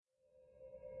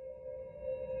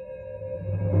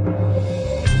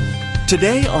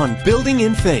Today on Building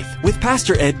in Faith with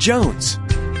Pastor Ed Jones.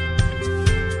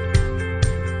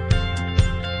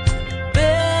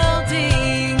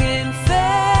 Building in Faith.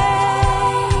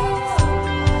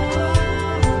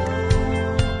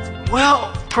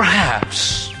 Well,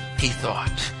 perhaps, he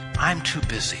thought, I'm too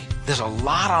busy. There's a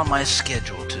lot on my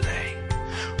schedule today.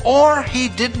 Or he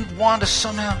didn't want to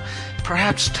somehow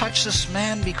perhaps touch this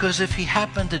man because if he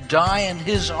happened to die in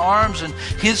his arms and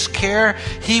his care,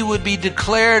 he would be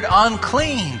declared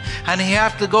unclean. And he'd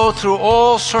have to go through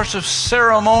all sorts of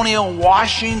ceremonial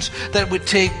washings that would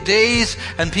take days.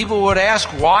 And people would ask,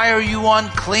 why are you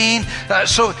unclean?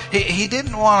 So he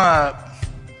didn't want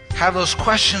to have those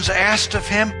questions asked of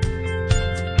him.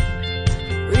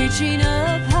 Reaching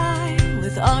up high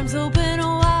with arms open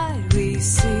wide, we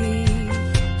see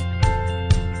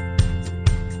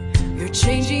you're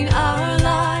changing our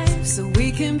lives so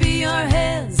we can be your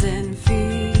hands and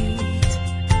feet.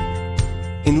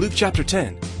 In Luke chapter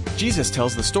 10, Jesus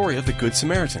tells the story of the Good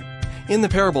Samaritan. In the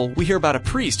parable, we hear about a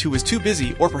priest who was too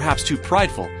busy or perhaps too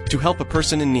prideful to help a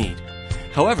person in need.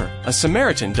 However, a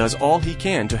Samaritan does all he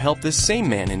can to help this same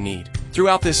man in need.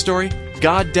 Throughout this story,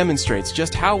 God demonstrates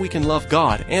just how we can love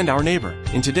God and our neighbor.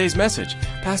 In today's message,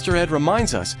 Pastor Ed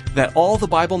reminds us that all the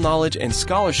Bible knowledge and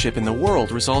scholarship in the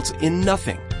world results in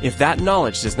nothing if that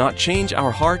knowledge does not change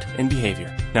our heart and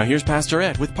behavior. Now here's Pastor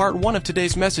Ed with part 1 of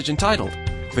today's message entitled,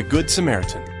 The Good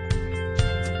Samaritan.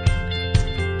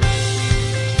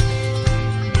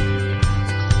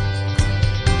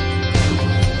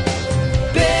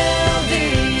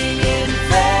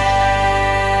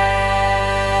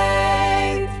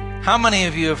 How many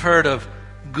of you have heard of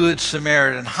Good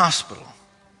Samaritan Hospital?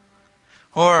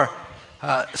 Or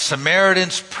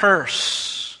Samaritan's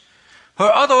Purse?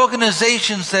 Or other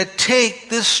organizations that take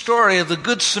this story of the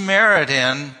Good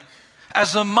Samaritan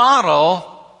as a model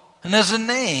and as a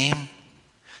name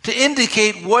to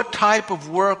indicate what type of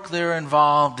work they're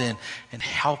involved in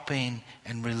helping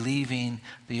and relieving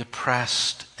the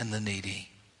oppressed and the needy.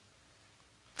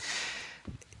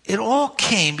 It all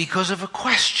came because of a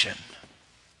question.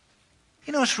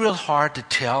 You know, it's real hard to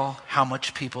tell how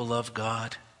much people love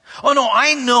God. Oh no,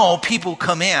 I know people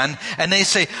come in and they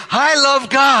say, I love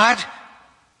God.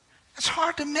 It's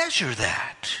hard to measure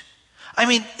that. I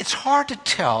mean, it's hard to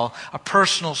tell a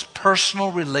person's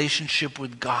personal relationship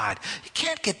with God. You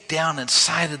can't get down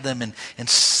inside of them and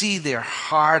see their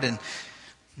heart and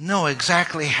know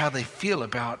exactly how they feel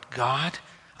about God.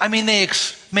 I mean, they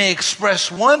may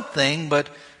express one thing, but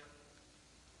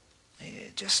you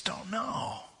just don't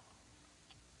know.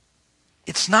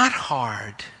 It's not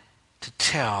hard to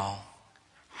tell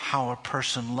how a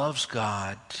person loves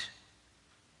God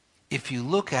if you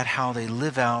look at how they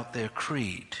live out their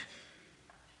creed.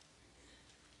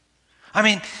 I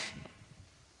mean,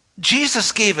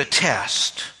 Jesus gave a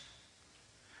test.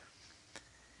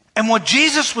 And what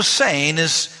Jesus was saying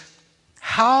is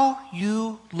how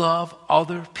you love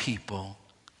other people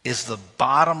is the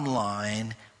bottom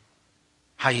line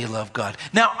how you love God.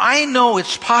 Now, I know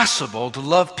it's possible to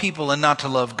love people and not to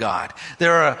love God.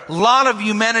 There are a lot of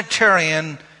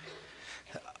humanitarian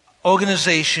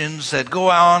organizations that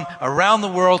go on around the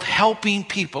world helping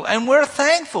people, and we're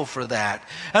thankful for that.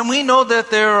 And we know that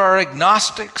there are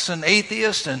agnostics and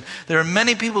atheists, and there are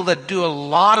many people that do a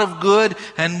lot of good,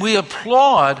 and we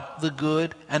applaud the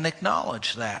good and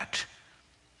acknowledge that.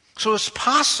 So it's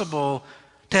possible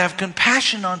to have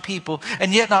compassion on people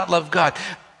and yet not love God.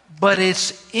 But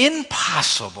it's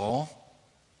impossible,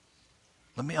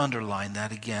 let me underline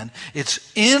that again,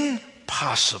 it's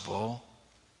impossible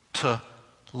to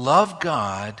love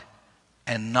God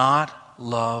and not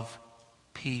love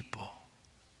people.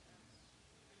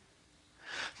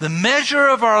 The measure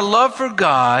of our love for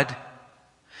God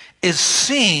is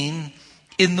seen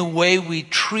in the way we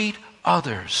treat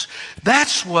others.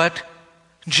 That's what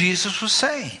Jesus was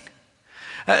saying.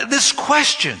 This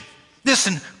question, this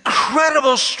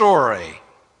incredible story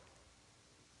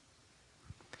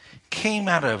came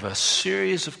out of a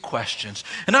series of questions.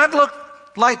 And I'd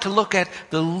like to look at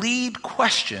the lead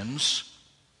questions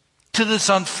to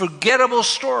this unforgettable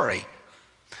story.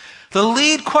 The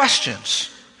lead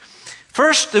questions.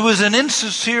 First, there was an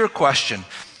insincere question.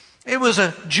 It was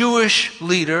a Jewish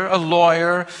leader, a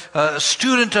lawyer, a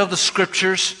student of the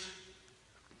scriptures.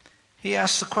 He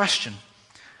asked the question.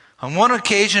 On one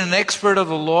occasion, an expert of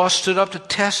the law stood up to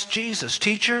test Jesus.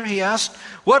 Teacher, he asked,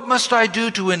 what must I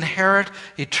do to inherit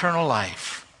eternal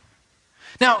life?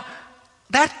 Now,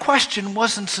 that question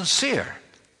wasn't sincere.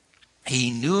 He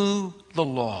knew the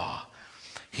law.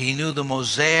 He knew the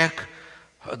Mosaic,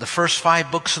 the first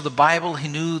 5 books of the Bible. He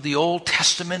knew the Old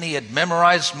Testament. He had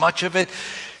memorized much of it.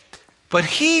 But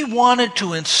he wanted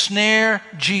to ensnare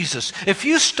Jesus. If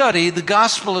you study the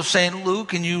Gospel of St.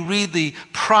 Luke and you read the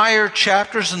prior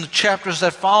chapters and the chapters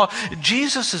that follow,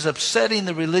 Jesus is upsetting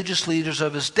the religious leaders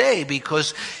of his day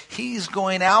because he's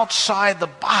going outside the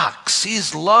box.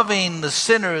 He's loving the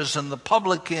sinners and the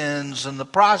publicans and the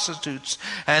prostitutes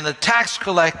and the tax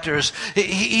collectors.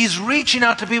 He's reaching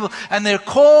out to people, and they're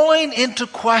calling into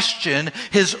question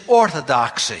his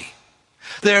orthodoxy.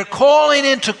 They're calling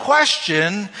into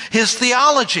question his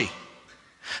theology.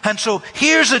 And so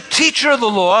here's a teacher of the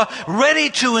law ready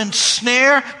to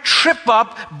ensnare, trip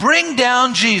up, bring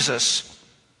down Jesus.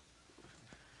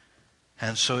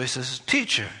 And so he says,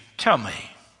 "Teacher, tell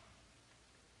me,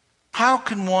 how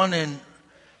can one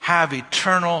have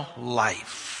eternal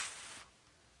life?"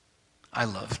 I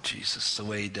love Jesus, the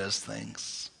way he does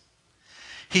things.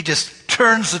 He just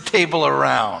turns the table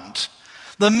around.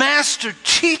 The master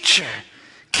teacher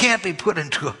can't be put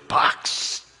into a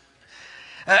box.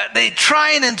 They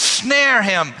try and ensnare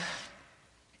him.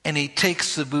 And he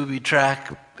takes the booby track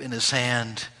in his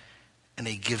hand and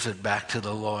he gives it back to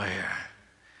the lawyer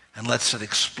and lets it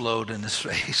explode in his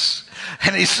face.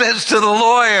 And he says to the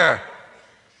lawyer,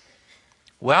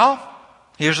 "Well,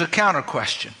 here's a counter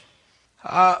question.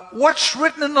 What's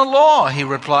written in the law?" He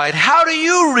replied. "How do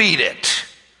you read it?"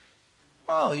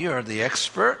 "Well, you're the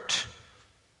expert.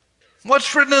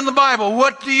 What's written in the Bible?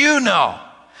 What do you know?"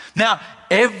 Now,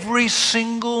 every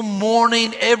single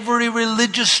morning, every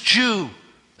religious Jew,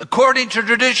 according to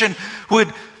tradition,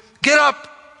 would get up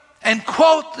and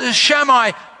quote the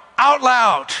Shammai out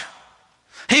loud.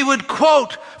 He would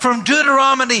quote from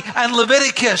Deuteronomy and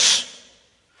Leviticus.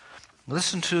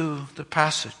 Listen to the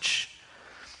passage.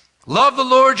 "Love the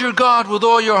Lord your God with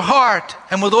all your heart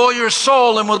and with all your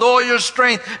soul and with all your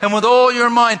strength and with all your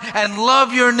mind, and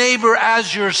love your neighbor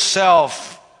as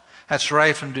yourself." That's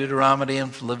right from Deuteronomy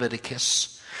and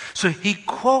Leviticus. So he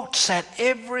quotes that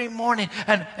every morning,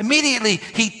 and immediately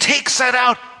he takes that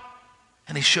out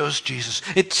and he shows Jesus.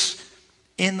 It's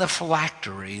in the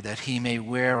phylactery that he may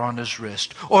wear on his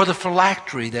wrist, or the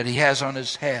phylactery that he has on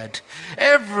his head.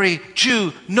 Every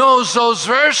Jew knows those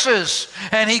verses,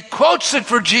 and he quotes it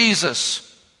for Jesus.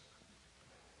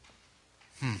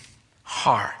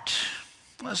 Heart.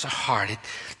 What is a heart?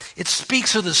 It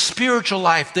speaks of the spiritual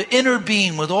life, the inner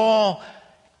being with all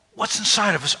what's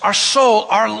inside of us, our soul,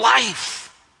 our life.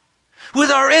 With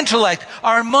our intellect,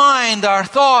 our mind, our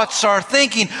thoughts, our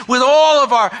thinking, with all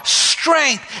of our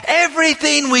strength,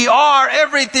 everything we are,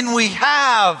 everything we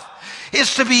have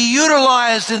is to be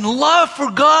utilized in love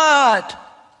for God.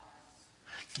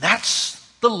 That's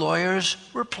the lawyer's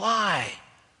reply.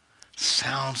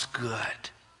 Sounds good.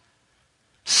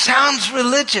 Sounds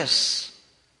religious.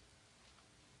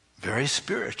 Very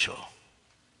spiritual.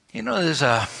 You know, there's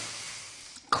a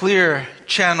Clear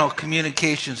Channel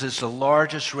Communications is the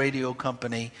largest radio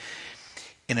company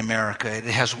in America. It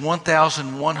has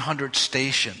 1,100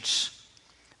 stations.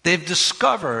 They've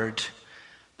discovered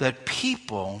that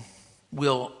people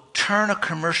will turn a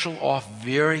commercial off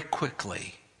very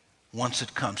quickly once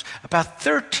it comes. About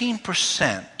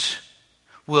 13%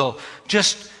 will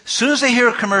just, as soon as they hear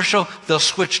a commercial, they'll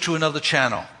switch to another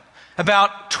channel.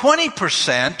 About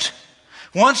 20%,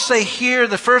 once they hear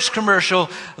the first commercial,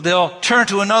 they'll turn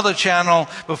to another channel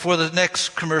before the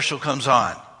next commercial comes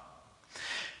on.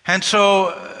 And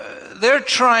so they're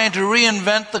trying to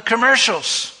reinvent the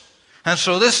commercials. And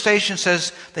so this station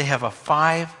says they have a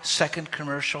 5-second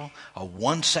commercial, a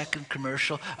 1-second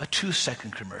commercial, a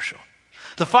 2-second commercial.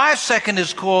 The 5-second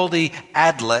is called the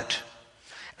adlet,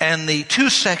 and the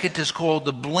 2-second is called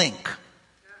the blink.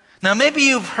 Now maybe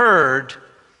you've heard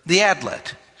the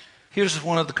adlet. Here's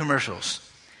one of the commercials.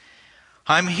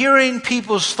 "I'm hearing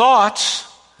people's thoughts,"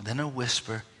 and then a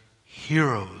whisper,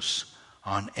 "Heroes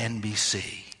on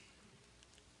NBC."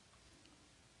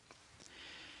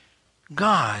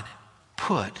 God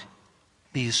put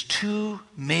these two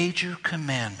major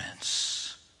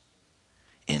commandments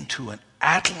into an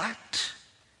adlet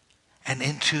and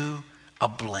into a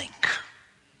blink.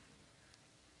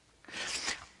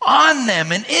 On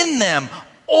them and in them,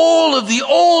 all of the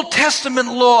Old Testament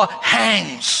law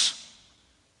hangs.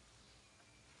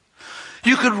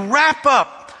 You could wrap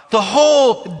up the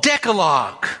whole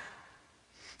Decalogue,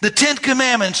 the 10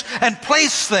 commandments, and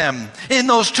place them in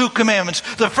those 2 commandments.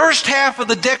 The first half of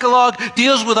the Decalogue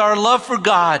deals with our love for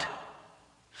God.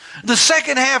 The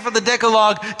second half of the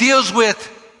Decalogue deals with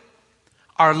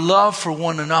our love for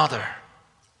one another.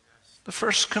 The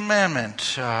first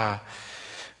commandment,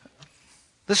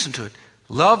 listen to it.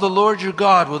 "Love the Lord your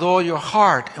God with all your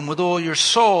heart and with all your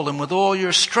soul and with all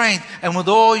your strength and with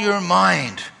all your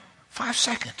mind." 5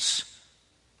 seconds.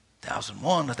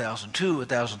 1,001, 1,002,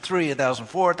 1,003,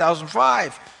 1,004,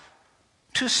 1,005.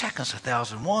 2 seconds,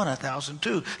 1,001,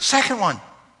 1,002. Second one,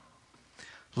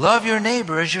 love your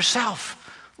neighbor as yourself.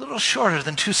 A little shorter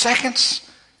than 2 seconds.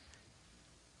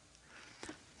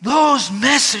 Those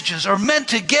messages are meant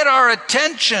to get our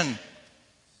attention.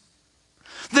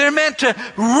 They're meant to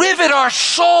rivet our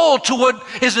soul to what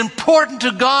is important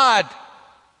to God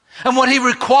and what He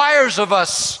requires of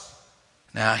us.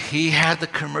 Now, he had the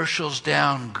commercials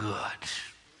down good.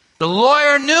 The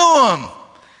lawyer knew him.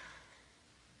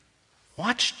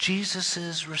 Watch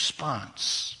Jesus'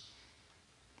 response.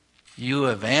 You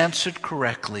have answered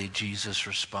correctly, Jesus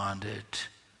responded.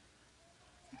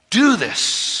 Do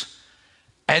this,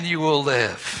 and you will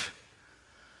live.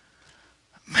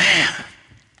 Man,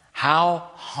 how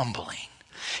humbling.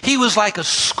 He was like a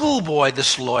schoolboy,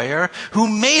 this lawyer, who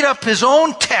made up his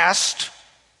own test,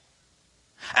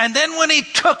 and then when he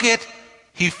took it,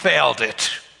 he failed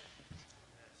it.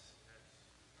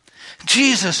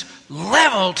 Jesus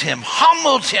leveled him,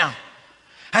 humbled him.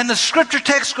 And the scripture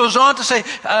text goes on to say,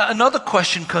 another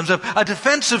question comes up, a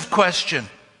defensive question.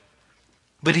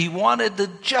 But he wanted to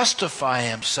justify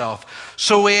himself.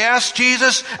 So he asked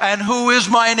Jesus, and who is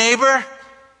my neighbor?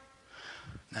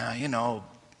 Now,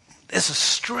 it's a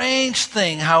strange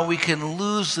thing how we can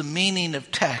lose the meaning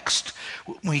of text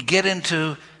when we get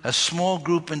into a small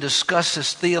group and discuss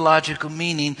this theological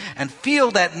meaning and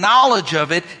feel that knowledge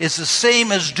of it is the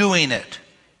same as doing it.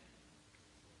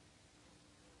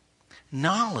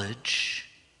 Knowledge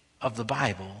of the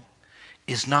Bible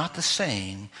is not the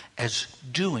same as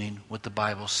doing what the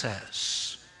Bible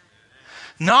says.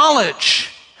 Knowledge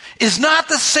is not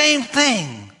the same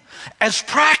thing as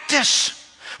practice.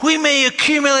 We may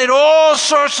accumulate all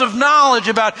sorts of knowledge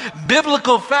about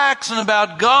biblical facts and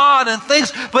about God and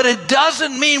things, but it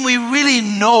doesn't mean we really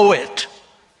know it.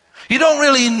 You don't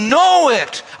really know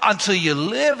it until you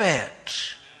live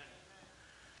it.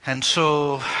 And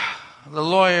so the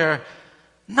lawyer,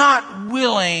 not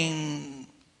willing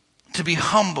to be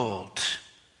humbled,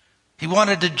 he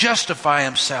wanted to justify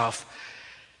himself,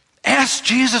 asked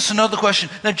Jesus another question.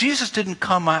 Now, Jesus didn't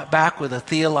come back with a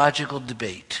theological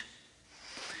debate.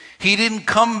 He didn't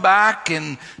come back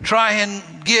and try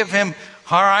and give him,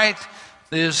 all right,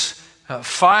 there's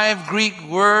 5 Greek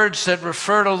words that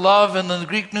refer to love in the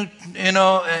Greek, in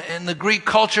the Greek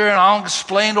culture, and I'll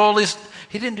explain all this.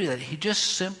 He didn't do that. He just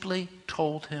simply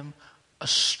told him a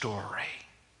story.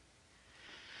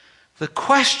 The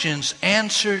questions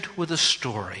answered with a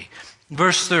story.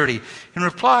 Verse 30, in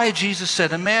reply, Jesus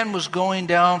said, a man was going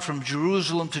down from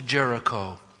Jerusalem to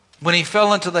Jericho when he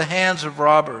fell into the hands of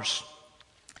robbers.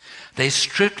 They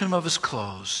stripped him of his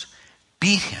clothes,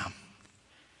 beat him,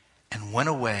 and went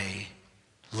away,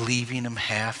 leaving him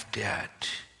half dead.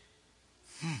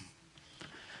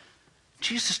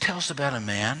 Jesus tells about a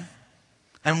man,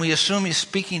 and we assume he's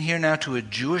speaking here now to a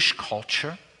Jewish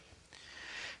culture.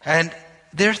 And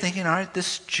they're thinking, all right,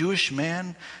 this Jewish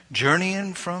man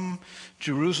journeying from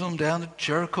Jerusalem down to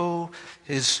Jericho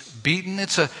is beaten.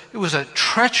 It was a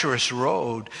treacherous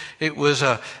road. It was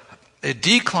a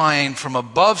decline from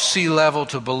above sea level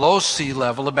to below sea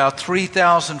level, about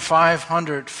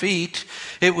 3,500 feet.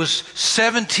 It was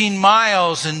 17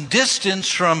 miles in distance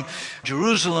from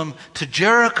Jerusalem to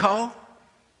Jericho.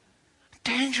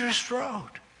 Dangerous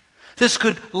road. This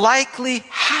could likely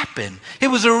happen. It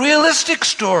was a realistic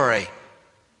story.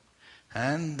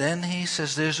 And then he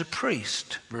says there's a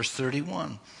priest, verse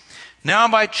 31. Now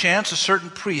by chance a certain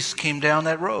priest came down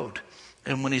that road.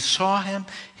 And when he saw him,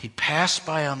 he passed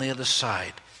by on the other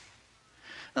side.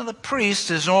 Now the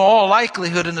priest is in all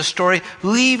likelihood in the story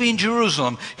leaving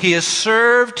Jerusalem. He has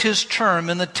served his term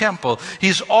in the temple.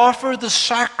 He's offered the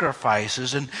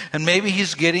sacrifices, and maybe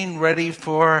he's getting ready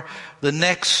for the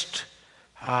next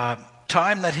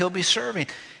time that he'll be serving.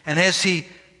 And as he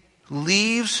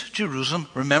leaves Jerusalem,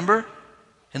 remember,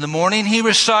 in the morning he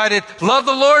recited, love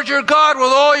the Lord your God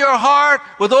with all your heart,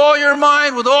 with all your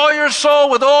mind, with all your soul,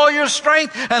 with all your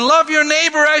strength, and love your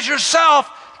neighbor as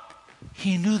yourself.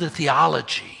 He knew the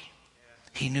theology.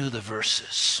 He knew the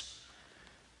verses.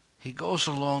 He goes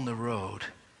along the road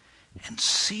and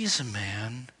sees a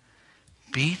man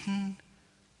beaten,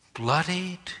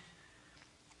 bloodied,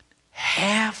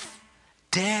 half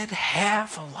dead,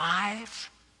 half alive.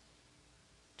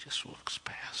 Just looks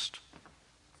past.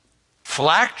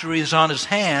 Phylactery is on his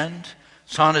hand.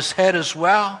 It's on his head as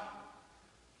well.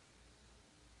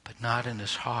 But not in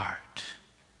his heart.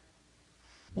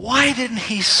 Why didn't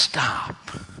he stop?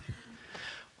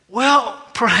 Well,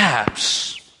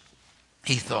 perhaps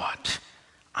he thought,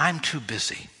 I'm too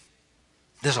busy.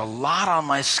 There's a lot on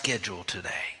my schedule today.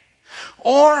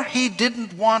 Or he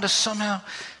didn't want to somehow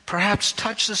perhaps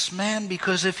touch this man,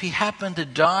 because if he happened to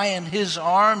die in his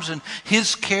arms and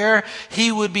his care,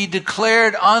 he would be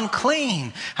declared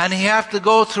unclean. And he'd have to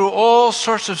go through all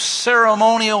sorts of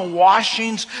ceremonial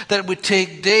washings that would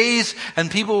take days,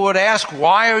 and people would ask,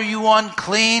 why are you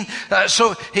unclean?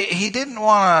 So he didn't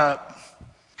want to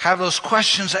have those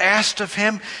questions asked of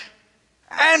him.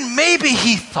 And maybe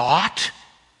he thought,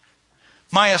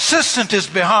 my assistant is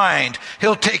behind,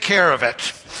 he'll take care of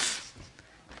it.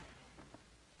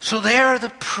 So there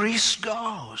the priest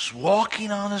goes,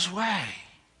 walking on his way.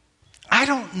 I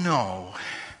don't know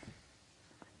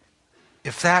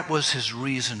if that was his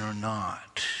reason or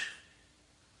not,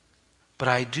 but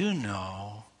I do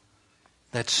know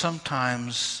that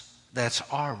sometimes that's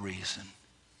our reason.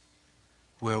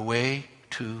 We're way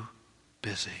too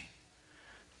busy,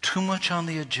 too much on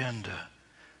the agenda.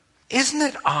 Isn't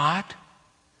it odd?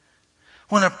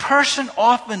 When a person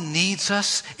often needs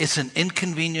us, it's an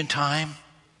inconvenient time.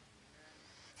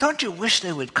 Don't you wish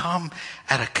they would come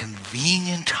at a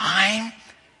convenient time?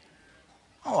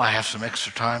 Oh, I have some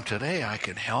extra time today, I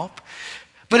can help.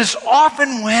 But it's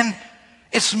often when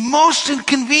it's most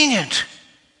inconvenient.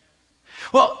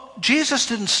 Well, Jesus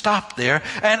didn't stop there,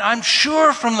 and I'm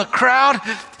sure from the crowd,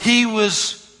 they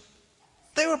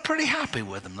were pretty happy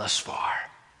with him thus far.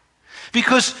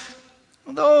 Because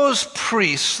those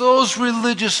priests, those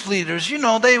religious leaders,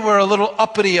 they were a little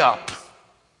uppity up.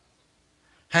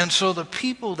 And so the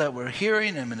people that were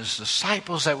hearing him and his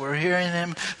disciples that were hearing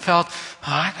him felt,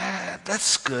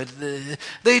 that's good.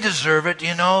 They deserve it,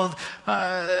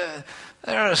 They're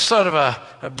a sort of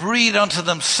a breed unto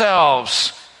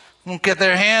themselves. Won't get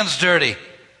their hands dirty.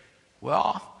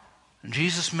 Well,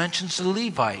 Jesus mentions the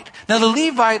Levite. Now the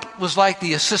Levite was like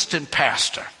the assistant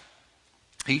pastor.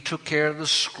 He took care of the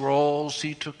scrolls.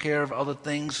 He took care of other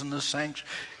things in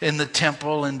the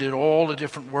temple, and did all the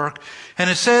different work. And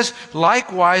it says,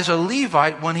 likewise, a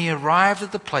Levite, when he arrived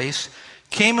at the place,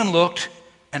 came and looked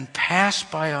and passed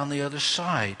by on the other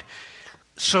side.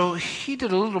 So he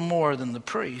did a little more than the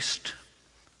priest.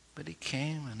 But he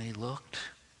came and he looked.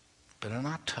 Better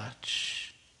not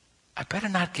touch. I better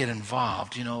not get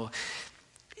involved.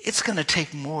 It's going to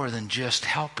take more than just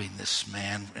helping this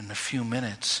man in a few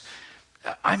minutes.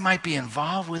 I might be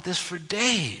involved with this for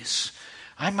days.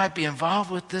 I might be involved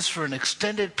with this for an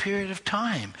extended period of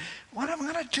time. What am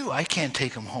I going to do? I can't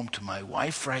take him home to my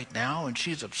wife right now, and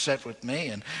she's upset with me,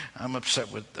 and I'm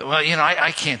upset with...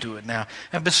 I can't do it now.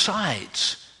 And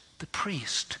besides, the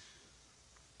priest,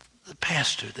 the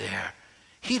pastor there,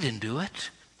 he didn't do it.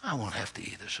 I won't have to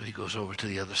either. So he goes over to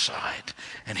the other side,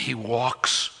 and he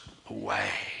walks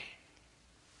away.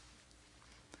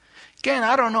 Again,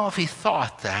 I don't know if he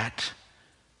thought that,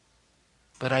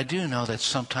 but I do know that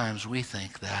sometimes we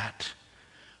think that,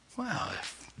 well,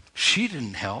 if she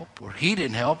didn't help or he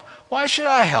didn't help, why should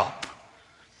I help?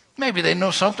 Maybe they know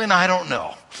something I don't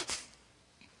know.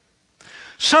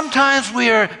 Sometimes we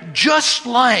are just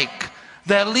like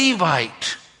that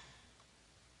Levite.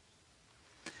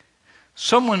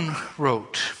 Someone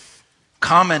wrote,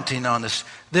 commenting on this,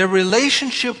 their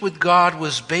relationship with God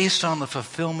was based on the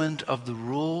fulfillment of the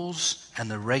rules and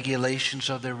the regulations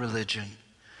of their religion,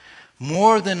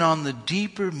 more than on the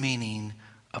deeper meaning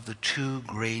of the two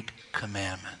great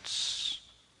commandments.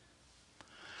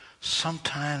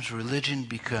 Sometimes religion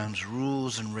becomes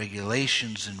rules and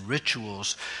regulations and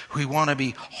rituals. We want to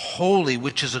be holy,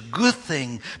 which is a good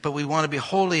thing, but we want to be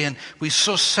holy, and we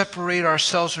so separate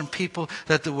ourselves from people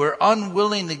that we're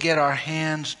unwilling to get our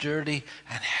hands dirty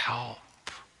and help.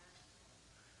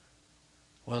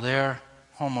 Well, they're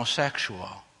homosexual.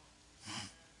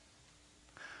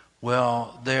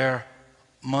 Well, they're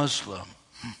Muslim.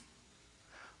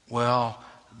 Well,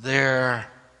 they're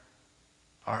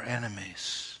our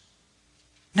enemies.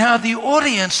 Now, the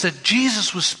audience that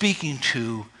Jesus was speaking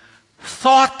to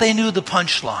thought they knew the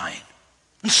punchline.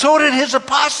 And so did his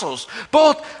apostles.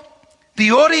 Both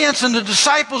the audience and the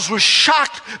disciples were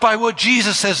shocked by what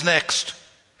Jesus says next.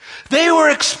 They were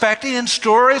expecting, and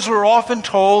stories were often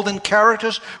told, and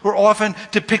characters were often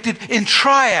depicted in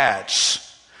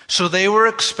triads. So they were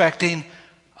expecting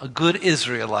a good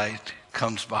Israelite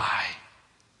comes by.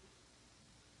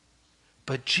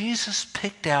 But Jesus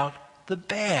picked out the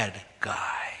bad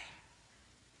guy.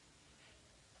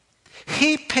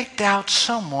 He picked out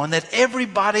someone that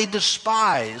everybody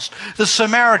despised. The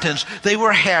Samaritans, they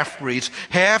were half-breeds,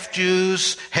 half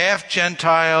Jews, half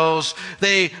Gentiles.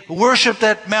 They worshipped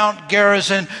at Mount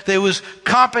Gerizim. There was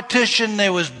competition,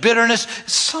 there was bitterness.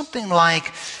 Something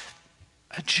like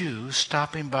a Jew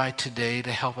stopping by today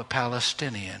to help a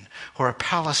Palestinian, or a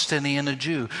Palestinian a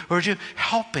Jew, or a Jew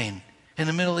helping in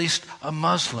the Middle East a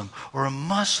Muslim, or a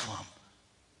Muslim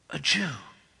a Jew.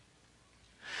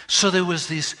 So there was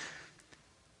these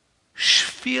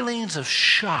feelings of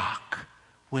shock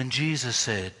when Jesus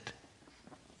said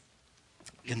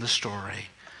in the story,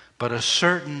 but a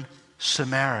certain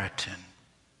Samaritan.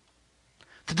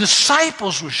 The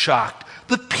disciples were shocked.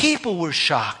 The people were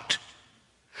shocked.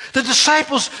 The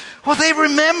disciples, well, they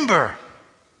remember.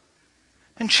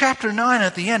 In chapter 9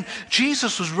 at the end,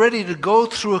 Jesus was ready to go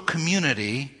through a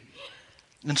community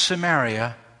in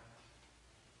Samaria,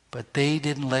 but they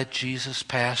didn't let Jesus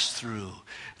pass through.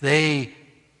 They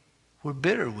were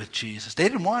bitter with Jesus. They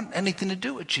didn't want anything to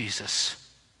do with Jesus.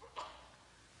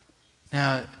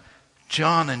 Now,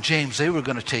 John and James, they were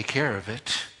going to take care of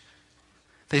it.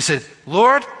 They said,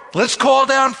 Lord, let's call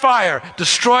down fire,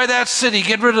 destroy that city,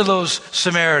 get rid of those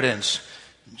Samaritans.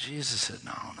 And Jesus said,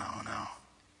 no.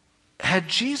 Had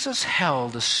Jesus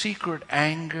held a secret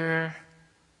anger,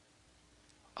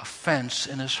 offense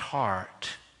in his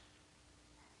heart,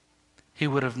 he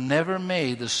would have never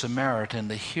made the Samaritan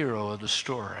the hero of the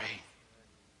story.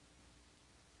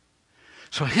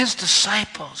 So his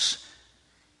disciples,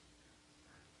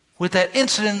 with that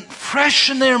incident fresh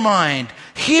in their mind,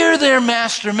 hear their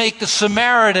master make the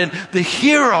Samaritan the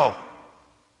hero.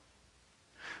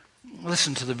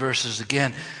 Listen to the verses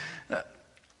again.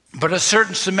 But a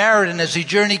certain Samaritan, as he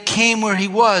journeyed, came where he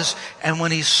was, and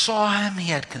when he saw him, he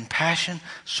had compassion.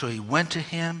 So he went to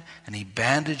him, and he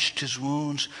bandaged his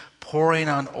wounds, pouring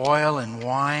on oil and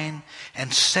wine,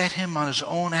 and set him on his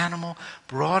own animal,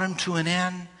 brought him to an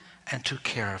inn, and took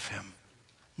care of him.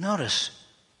 Notice,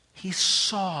 he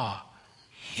saw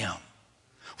him.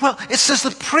 Well, it says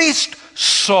the priest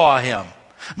saw him.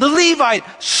 The Levite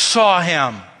saw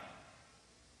him.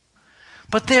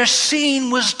 But their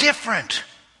scene was different.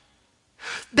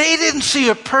 They didn't see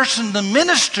a person to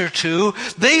minister to.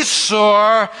 They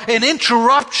saw an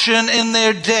interruption in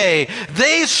their day.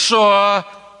 They saw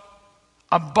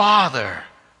a bother,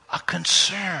 a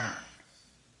concern.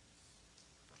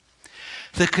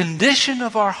 The condition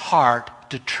of our heart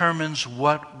determines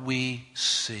what we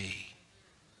see.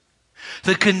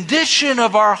 The condition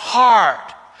of our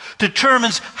heart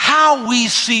determines how we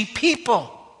see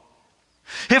people.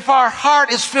 If our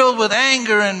heart is filled with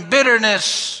anger and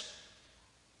bitterness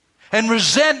and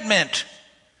resentment,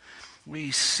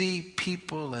 we see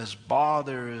people as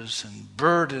bothers and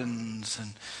burdens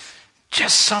and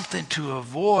just something to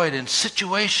avoid and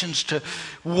situations to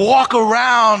walk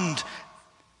around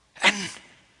and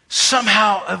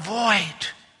somehow avoid.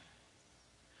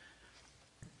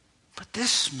 But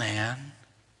this man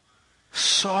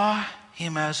saw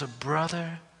him as a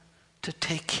brother to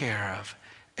take care of,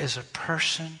 as a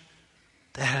person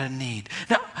that had a need.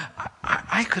 Now,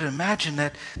 I could imagine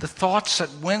that the thoughts that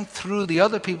went through the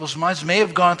other people's minds may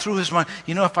have gone through his mind.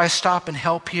 You know, if I stop and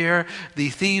help here, the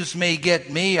thieves may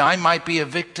get me. I might be a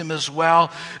victim as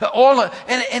well.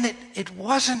 It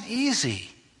wasn't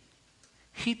easy.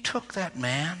 He took that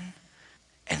man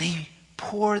and he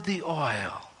poured the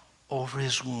oil over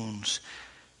his wounds,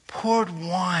 poured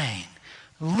wine,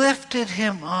 lifted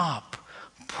him up,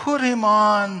 put him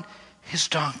on his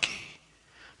donkey,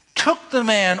 took the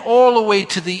man all the way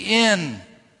to the inn,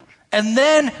 and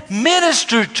then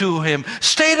ministered to him,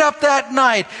 stayed up that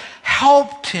night,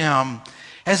 helped him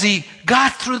as he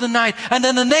got through the night. And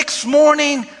then the next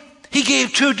morning, he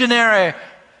gave 2 denarii.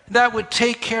 That would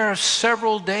take care of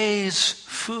several days'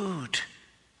 food.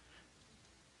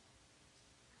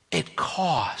 It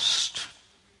cost.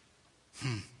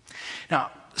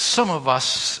 Now, some of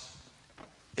us,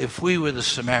 if we were the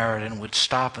Samaritan, would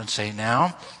stop and say,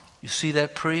 now, you see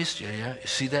that priest? Yeah. You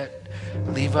see that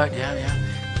Levite? Yeah.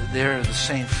 They're the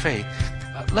same faith.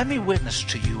 Let me witness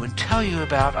to you and tell you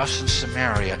about us in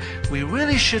Samaria. We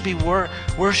really should be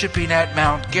worshiping at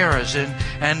Mount Gerizim.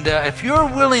 And if you're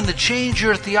willing to change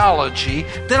your theology,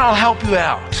 then I'll help you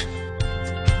out.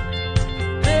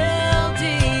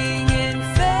 Building in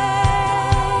faith.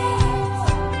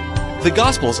 The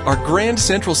Gospels are grand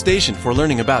central station for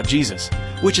learning about Jesus,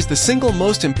 which is the single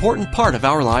most important part of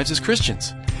our lives as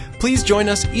Christians. Please join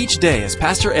us each day as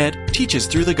Pastor Ed teaches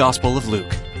through the Gospel of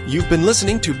Luke. You've been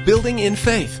listening to Building in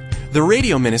Faith, the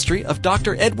radio ministry of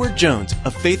Dr. Edward Jones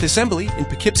of Faith Assembly in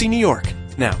Poughkeepsie, New York.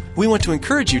 Now, we want to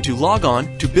encourage you to log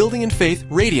on to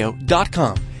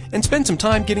buildinginfaithradio.com and spend some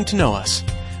time getting to know us.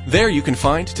 There you can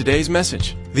find today's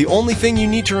message. The only thing you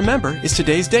need to remember is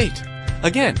today's date.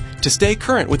 Again, to stay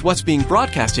current with what's being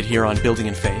broadcasted here on Building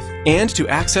in Faith and to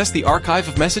access the archive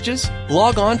of messages,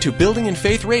 log on to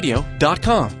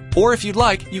buildinginfaithradio.com. Or if you'd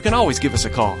like, you can always give us a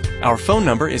call. Our phone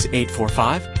number is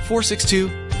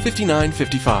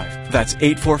 845-462-5955. That's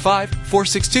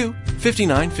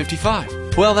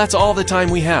 845-462-5955. Well, that's all the time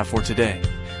we have for today.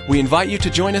 We invite you to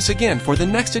join us again for the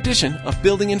next edition of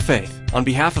Building in Faith. On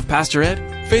behalf of Pastor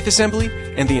Ed, Faith Assembly,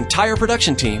 and the entire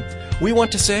production team, we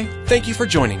want to say thank you for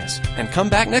joining us and come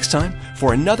back next time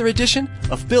for another edition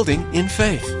of Building in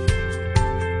Faith.